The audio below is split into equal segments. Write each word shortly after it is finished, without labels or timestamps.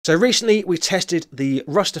So recently we tested the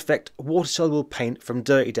Rust Effect water-soluble paint from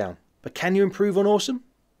Dirty Down, but can you improve on awesome?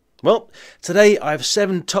 Well, today I have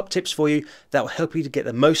 7 top tips for you that will help you to get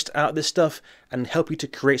the most out of this stuff and help you to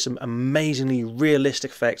create some amazingly realistic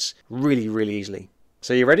effects really easily.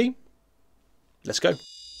 So you ready? Let's go.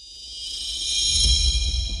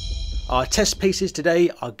 Our test pieces today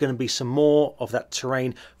are going to be some more of that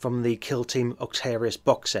terrain from the Kill Team Octarius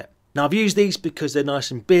box set. Now I've used these because they're nice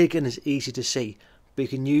and big and it's easy to see, but you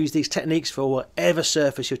can use these techniques for whatever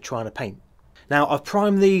surface you're trying to paint. Now I've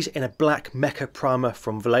primed these in a black Mecha primer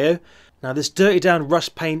from Vallejo. Now this Dirty Down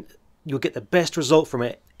rust paint, you'll get the best result from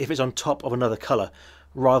it if it's on top of another colour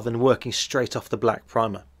rather than working straight off the black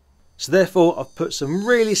primer. So therefore I've put some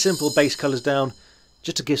really simple base colours down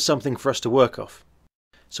just to give something for us to work off.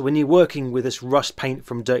 So when you're working with this rust paint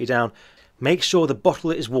from Dirty Down, make sure the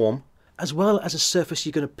bottle is warm as well as the surface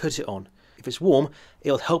you're going to put it on. If it's warm,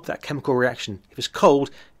 it'll help that chemical reaction. If it's cold,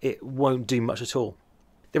 it won't do much at all.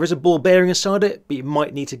 There is a ball bearing inside it, but you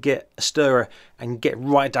might need to get a stirrer and get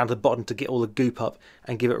right down to the bottom to get all the goop up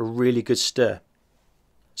and give it a really good stir.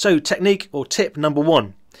 So technique or tip number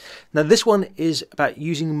 1. Now this one is about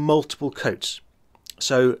using multiple coats.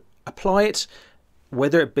 So apply it,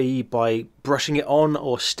 whether it be by brushing it on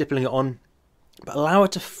or stippling it on, but allow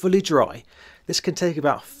it to fully dry. This can take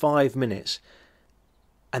about 5 minutes.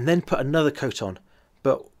 And then put another coat on.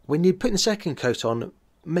 But when you put the second coat on,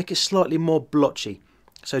 make it slightly more blotchy.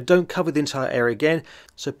 So don't cover the entire area again.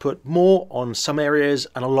 So put more on some areas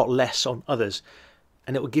and a lot less on others.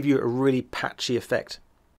 And it will give you a really patchy effect.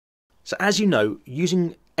 So as you know,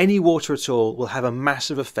 using any water at all will have a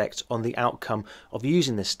massive effect on the outcome of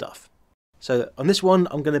using this stuff. So on this one,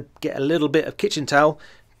 I'm going to get a little bit of kitchen towel,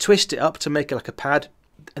 twist it up to make it like a pad,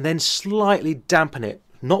 and then slightly dampen it.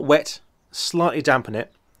 Not wet, slightly dampen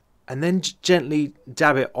it. And then gently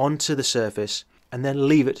dab it onto the surface and then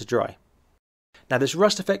leave it to dry. Now this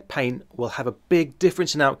rust effect paint will have a big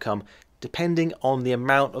difference in outcome depending on the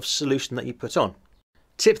amount of solution that you put on.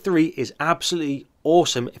 Tip 3 is absolutely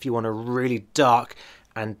awesome if you want a really dark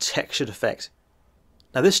and textured effect.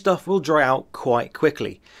 Now this stuff will dry out quite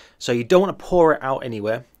quickly, so you don't want to pour it out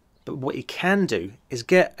anywhere, but what you can do is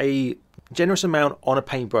get a generous amount on a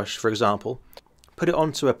paintbrush, for example, put it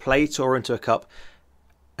onto a plate or into a cup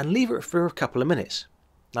and leave it for a couple of minutes.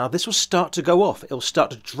 Now this will start to go off, it will start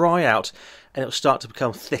to dry out and it will start to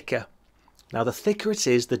become thicker. Now the thicker it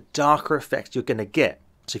is, the darker effect you're going to get.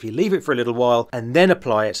 So if you leave it for a little while and then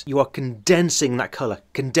apply it, you are condensing that colour,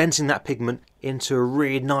 condensing that pigment into a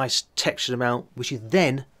really nice textured amount, which you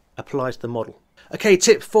then apply to the model. Okay,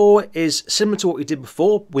 tip 4 is similar to what we did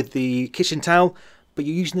before with the kitchen towel, but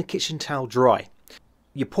you're using the kitchen towel dry.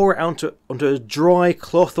 You pour it onto a dry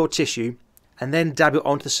cloth or tissue and then dab it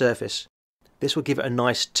onto the surface. This will give it a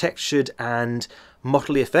nice textured and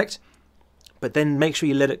mottly effect, but then make sure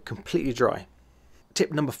you let it completely dry.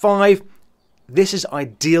 Tip number 5, this is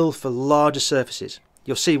ideal for larger surfaces.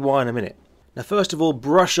 You'll see why in a minute. Now first of all,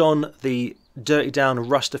 brush on the Dirty Down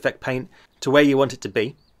rust effect paint to where you want it to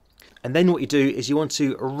be, and then what you do is you want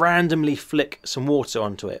to randomly flick some water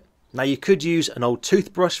onto it. Now you could use an old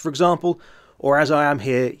toothbrush, for example, or as I am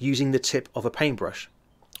here, using the tip of a paintbrush.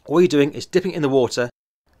 All you're doing is dipping it in the water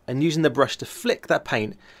and using the brush to flick that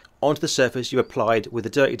paint onto the surface you applied with the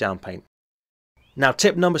Dirty Down paint. Now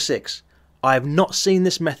tip number 6, I have not seen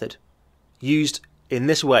this method used in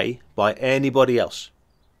this way by anybody else.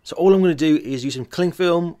 So all I'm going to do is use some cling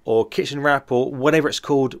film or kitchen wrap or whatever it's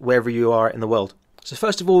called wherever you are in the world. So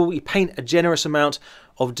first of all, you paint a generous amount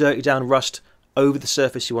of Dirty Down rust over the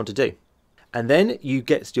surface you want to do. And then you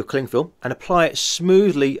get your cling film and apply it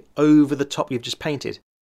smoothly over the top you've just painted.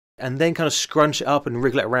 And then kind of scrunch it up and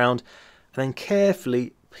wriggle it around and then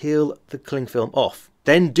carefully peel the cling film off.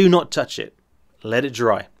 Then do not touch it. Let it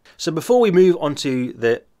dry. So before we move on to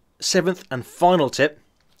the 7th and final tip,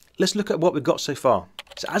 let's look at what we've got so far.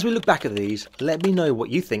 So as we look back at these, let me know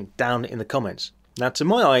what you think down in the comments. Now to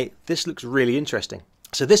my eye, this looks really interesting.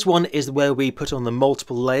 So this one is where we put on the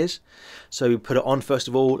multiple layers. So we put it on first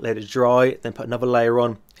of all, let it dry, then put another layer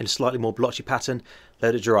on in a slightly more blotchy pattern,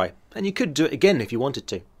 let it dry. And you could do it again if you wanted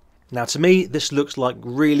to. Now to me, this looks like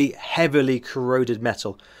really heavily corroded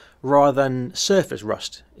metal rather than surface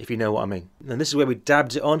rust, if you know what I mean. And this is where we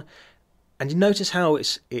dabbed it on, and you notice how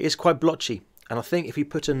it is quite blotchy. And I think if you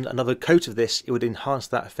put in another coat of this, it would enhance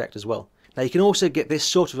that effect as well. Now you can also get this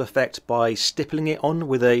sort of effect by stippling it on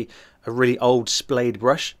with a really old splayed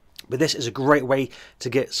brush, but this is a great way to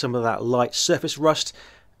get some of that light surface rust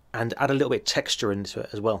and add a little bit of texture into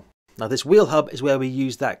it as well. Now this wheel hub is where we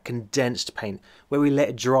use that condensed paint, where we let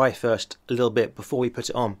it dry first a little bit before we put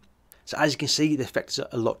it on. So as you can see, the effect is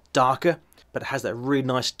a lot darker, but it has that really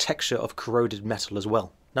nice texture of corroded metal as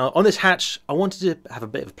well. Now on this hatch, I wanted to have a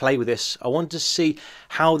bit of a play with this. I wanted to see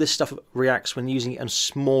how this stuff reacts when using it on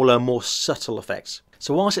smaller, more subtle effects.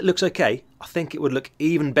 So whilst it looks okay, I think it would look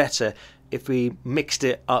even better if we mixed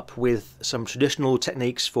it up with some traditional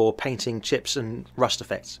techniques for painting chips and rust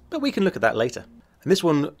effects. But we can look at that later. And this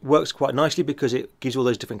one works quite nicely because it gives you all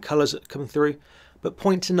those different colours that come through. But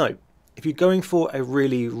point to note, if you're going for a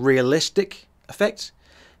really realistic effect,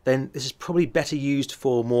 then this is probably better used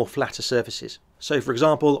for more flatter surfaces. So for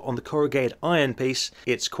example, on the corrugated iron piece,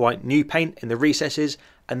 it's quite new paint in the recesses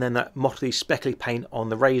and then that mottly speckly paint on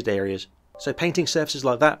the raised areas. So painting surfaces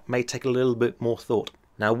like that may take a little bit more thought.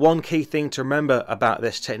 Now one key thing to remember about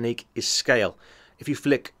this technique is scale. If you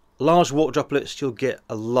flick large water droplets, you'll get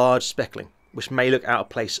a large speckling, which may look out of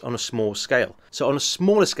place on a small scale. So on a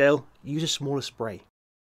smaller scale, use a smaller spray.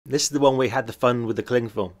 This is the one we had the fun with the cling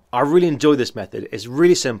film. I really enjoy this method. It's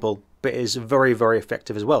really simple, but it is very, very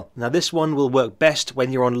effective as well. Now this one will work best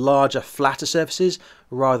when you're on larger, flatter surfaces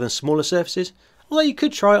rather than smaller surfaces. Although you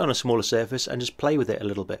could try it on a smaller surface and just play with it a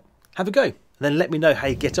little bit. Have a go, and then let me know how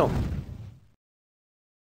you get on.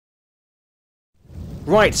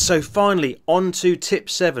 Right, so finally on to tip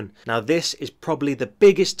 7. Now this is probably the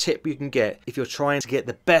biggest tip you can get if you're trying to get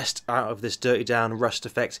the best out of this dirty down rust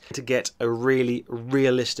effect to get a really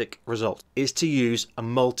realistic result, is to use a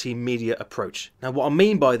multimedia approach. Now what I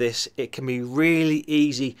mean by this, it can be really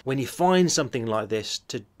easy when you find something like this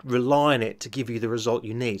to rely on it to give you the result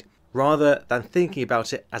you need, rather than thinking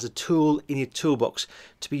about it as a tool in your toolbox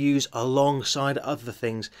to be used alongside other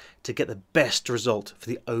things to get the best result for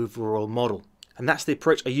the overall model. And that's the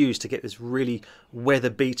approach I use to get this really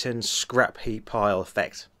weather-beaten scrap heap pile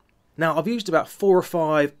effect. Now I've used about 4 or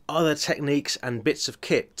 5 other techniques and bits of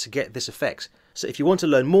kit to get this effect. So if you want to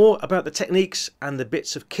learn more about the techniques and the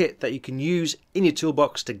bits of kit that you can use in your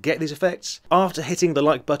toolbox to get these effects, after hitting the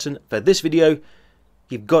like button for this video,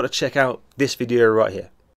 you've got to check out this video right here.